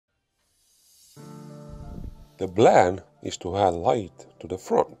The plan is to add light to the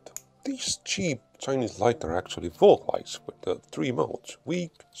front. These cheap Chinese lights are actually fog lights with the 3 modes: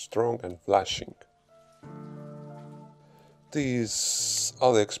 weak, strong and flashing. These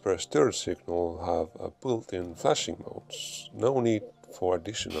AliExpress turn signal have a built-in flashing modes, no need for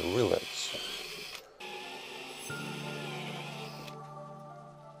additional relays.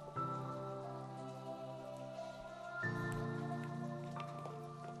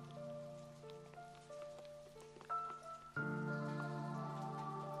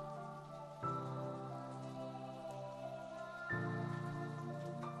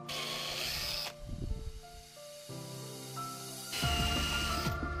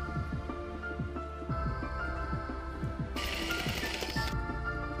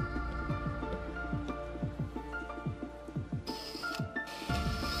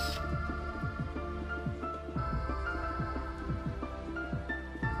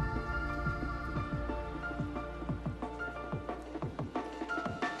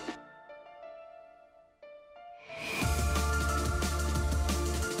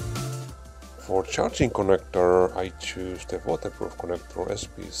 For charging connector, I choose the waterproof connector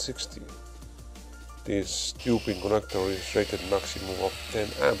SP60. This tubing connector is rated maximum of 10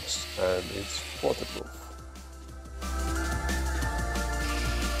 amps and it's waterproof.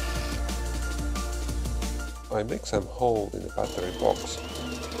 I make some hole in the battery box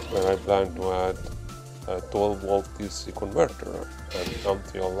where I plan to add a 12-volt DC converter and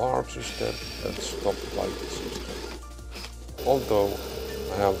anti-alarm system and stop light system. Although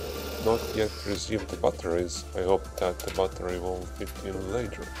I have not yet received the batteries, I hope that the battery will fit in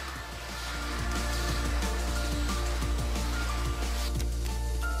later.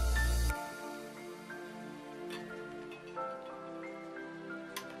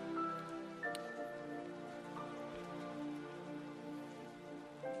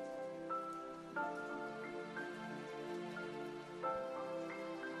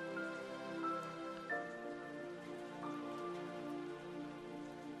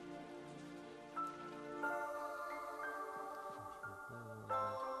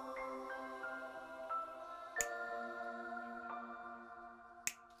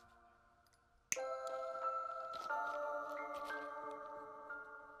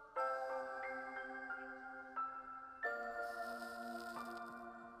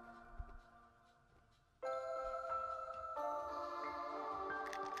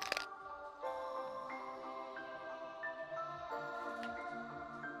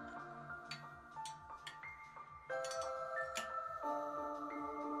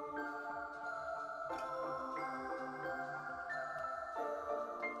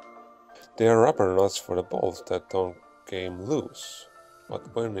 There are rubber nuts for the bolts that don't came loose,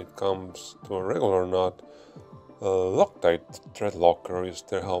 but when it comes to a regular nut, a Loctite thread locker is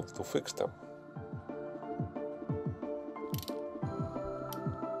there help to fix them.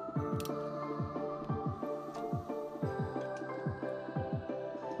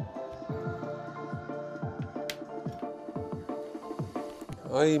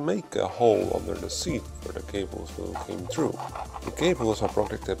 I make a hole under the seat where the cables will come through. The cables are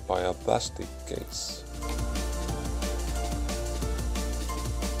protected by a plastic case.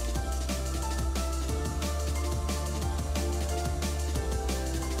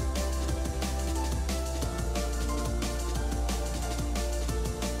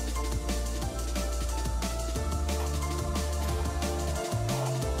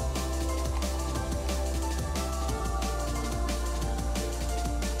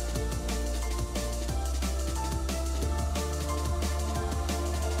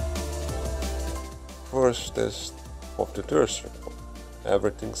 First test of the turn signal.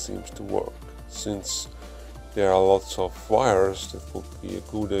 Everything seems to work. Since there are lots of wires, that would be a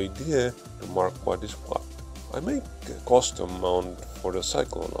good idea to mark by this plug. I make a custom mount for the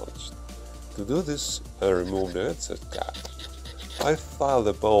cycle Analyst. To do this, I remove the headset cap. I file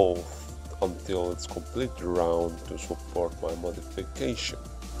the bolt until it's completely round to support my modification.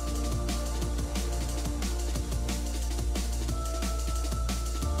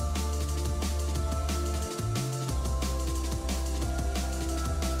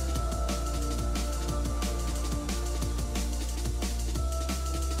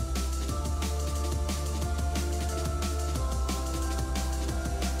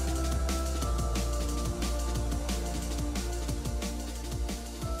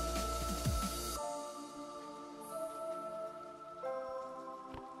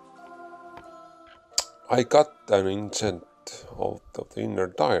 I cut an indent out of the inner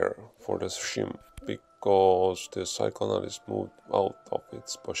tire for the shim because the cycle Analyst moved out of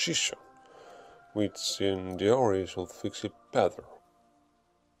its position, which in theory should fix it better.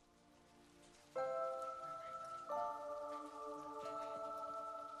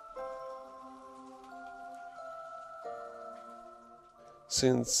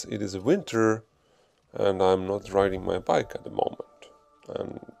 since it is winter and I'm not riding my bike at the moment.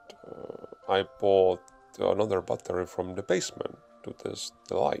 And I bought another battery from the basement to test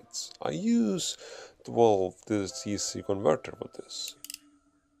the lights. I use 12 this DC converter for this.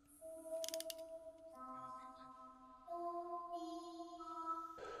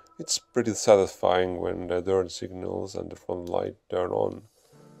 It's pretty satisfying when the turn signals and the front light turn on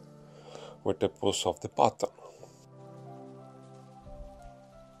with the push of the button.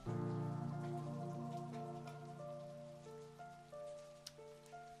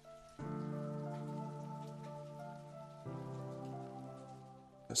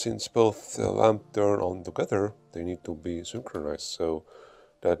 Since both the lamps turn on together, they need to be synchronized so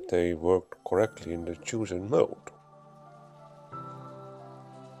that they work correctly in the chosen mode.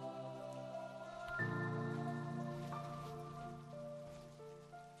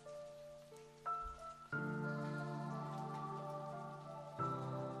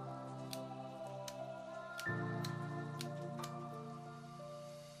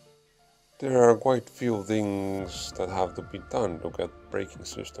 There are quite few things that have to be done to get braking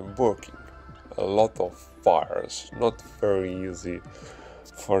system working. A lot of wires, not very easy.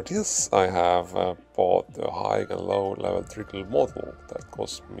 For this I have bought a high and low level trickle model that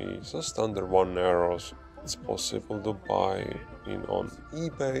cost me just under €1. It's possible to buy it on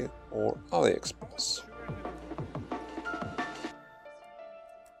eBay or AliExpress.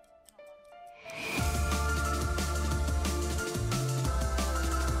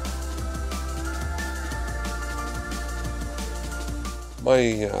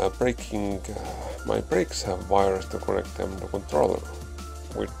 My brakes have wires to connect them to the controller.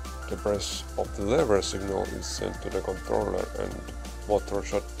 With the press of the lever, signal is sent to the controller and motor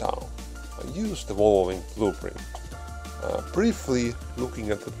shut down. I used the following blueprint. Briefly looking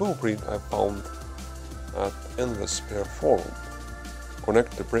at the blueprint, I found at Endless Spare forum.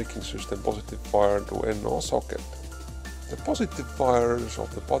 Connect the braking system positive wire to NO socket. The positive wires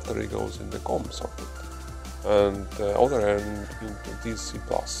of the battery goes in the COM socket and the other end into DC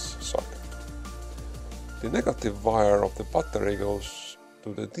plus socket. The negative wire of the battery goes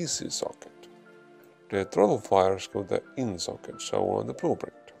to the DC socket. The throttle wires go to the in socket shown on the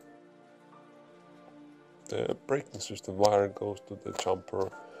blueprint. The braking system wire goes to the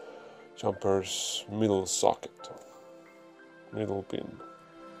jumper's middle socket, middle pin.